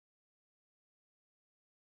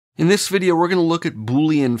In this video, we're going to look at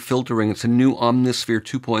Boolean filtering. It's a new Omnisphere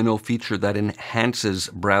 2.0 feature that enhances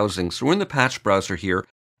browsing. So we're in the patch browser here,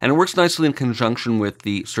 and it works nicely in conjunction with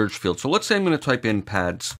the search field. So let's say I'm going to type in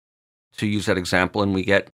pads to use that example, and we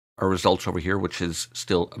get our results over here, which is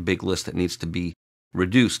still a big list that needs to be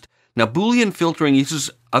reduced. Now, Boolean filtering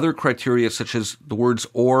uses other criteria such as the words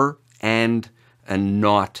or, and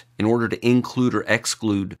not in order to include or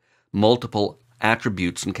exclude multiple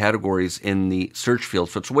attributes and categories in the search field.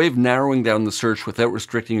 So it's a way of narrowing down the search without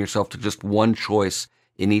restricting yourself to just one choice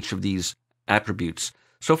in each of these attributes.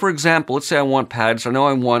 So for example, let's say I want pads. I know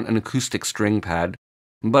I want an acoustic string pad,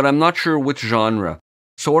 but I'm not sure which genre.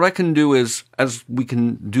 So what I can do is, as we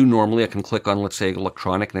can do normally, I can click on, let's say,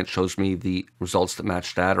 electronic, and it shows me the results that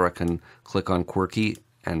match that, or I can click on quirky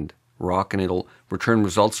and rock, and it'll return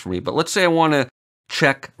results for me. But let's say I want to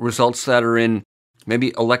check results that are in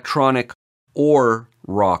maybe electronic or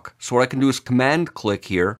rock. So what I can do is command click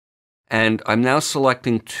here, and I'm now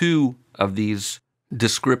selecting two of these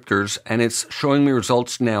descriptors, and it's showing me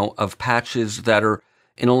results now of patches that are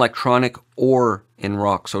in electronic or in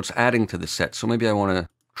rock. So it's adding to the set. So maybe I want to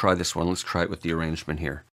try this one. Let's try it with the arrangement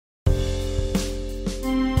here.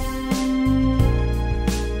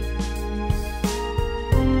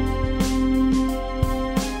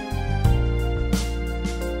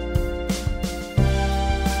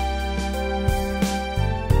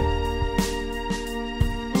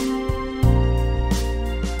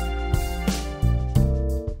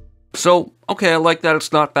 So, okay, I like that,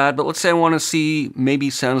 it's not bad, but let's say I want to see maybe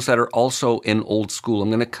sounds that are also in old school. I'm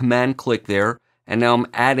going to command click there, and now I'm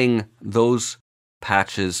adding those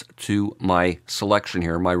patches to my selection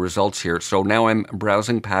here, my results here. So now I'm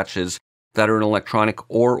browsing patches that are in electronic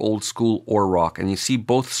or old school or rock. And you see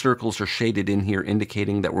both circles are shaded in here,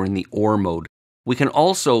 indicating that we're in the or mode. We can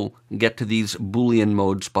also get to these Boolean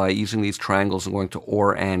modes by using these triangles and going to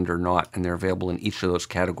or, and, or not, and they're available in each of those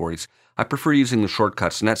categories. I prefer using the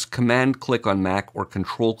shortcuts, and that's command click on Mac or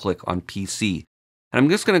control click on PC. And I'm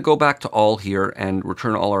just going to go back to all here and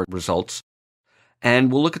return all our results.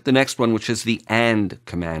 And we'll look at the next one, which is the and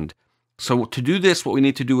command. So to do this, what we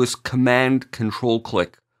need to do is command control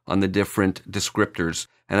click on the different descriptors,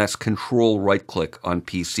 and that's control right click on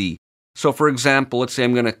PC. So for example, let's say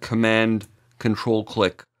I'm going to command control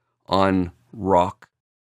click on rock,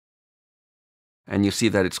 and you see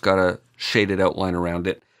that it's got a shaded outline around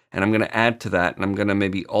it. And I'm going to add to that, and I'm going to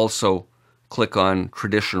maybe also click on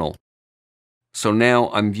traditional. So now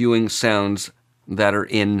I'm viewing sounds that are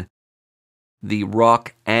in the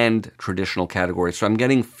rock and traditional category. So I'm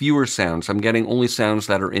getting fewer sounds. I'm getting only sounds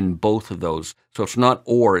that are in both of those. So it's not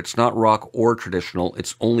or, it's not rock or traditional.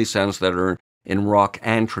 It's only sounds that are in rock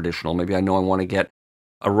and traditional. Maybe I know I want to get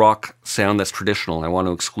a rock sound that's traditional, and I want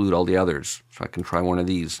to exclude all the others. So I can try one of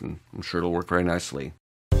these, and I'm sure it'll work very nicely.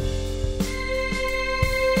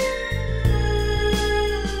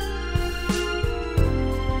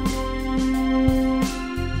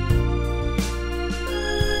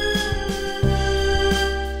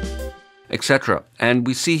 Etc. And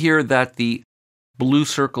we see here that the blue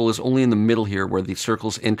circle is only in the middle here where the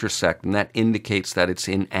circles intersect, and that indicates that it's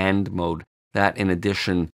in AND mode, that in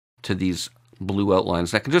addition to these blue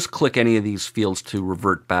outlines. I can just click any of these fields to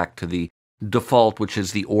revert back to the default, which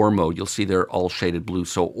is the OR mode. You'll see they're all shaded blue,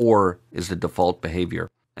 so OR is the default behavior.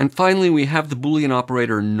 And finally, we have the Boolean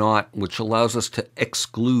operator NOT, which allows us to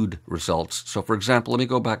exclude results. So for example, let me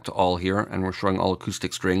go back to all here, and we're showing all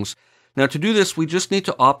acoustic strings. Now to do this, we just need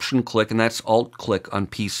to option click, and that's alt click on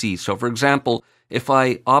PC. So for example, if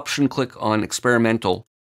I option click on experimental,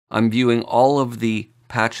 I'm viewing all of the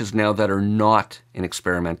patches now that are not in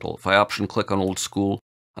experimental. If I option click on old school,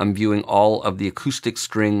 I'm viewing all of the acoustic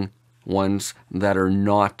string ones that are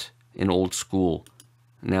not in old school,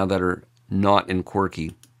 now that are not in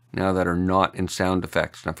quirky, now that are not in sound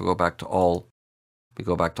effects. Now if we go back to all, we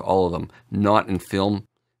go back to all of them. Not in film,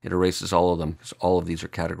 it erases all of them, because all of these are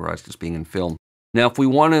categorized as being in film. Now, if we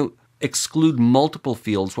want to exclude multiple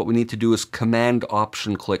fields, what we need to do is command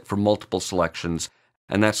option click for multiple selections,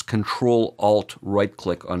 and that's control alt right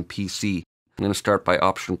click on PC. I'm going to start by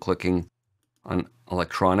option clicking on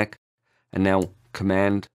electronic, and now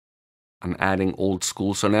command, I'm adding old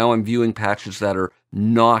school. So now I'm viewing patches that are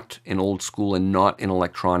not in old school and not in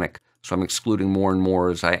electronic. So I'm excluding more and more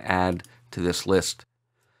as I add to this list.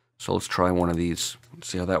 So let's try one of these. Let's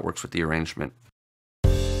see how that works with the arrangement.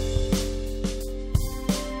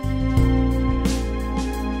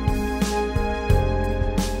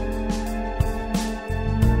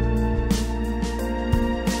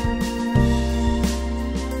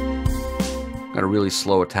 Got a really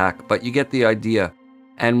slow attack, but you get the idea.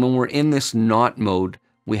 And when we're in this not mode,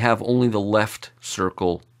 we have only the left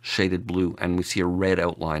circle shaded blue, and we see a red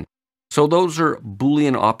outline. So those are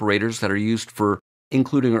Boolean operators that are used for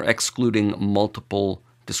including or excluding multiple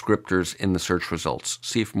descriptors in the search results.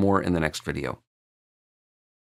 See more in the next video.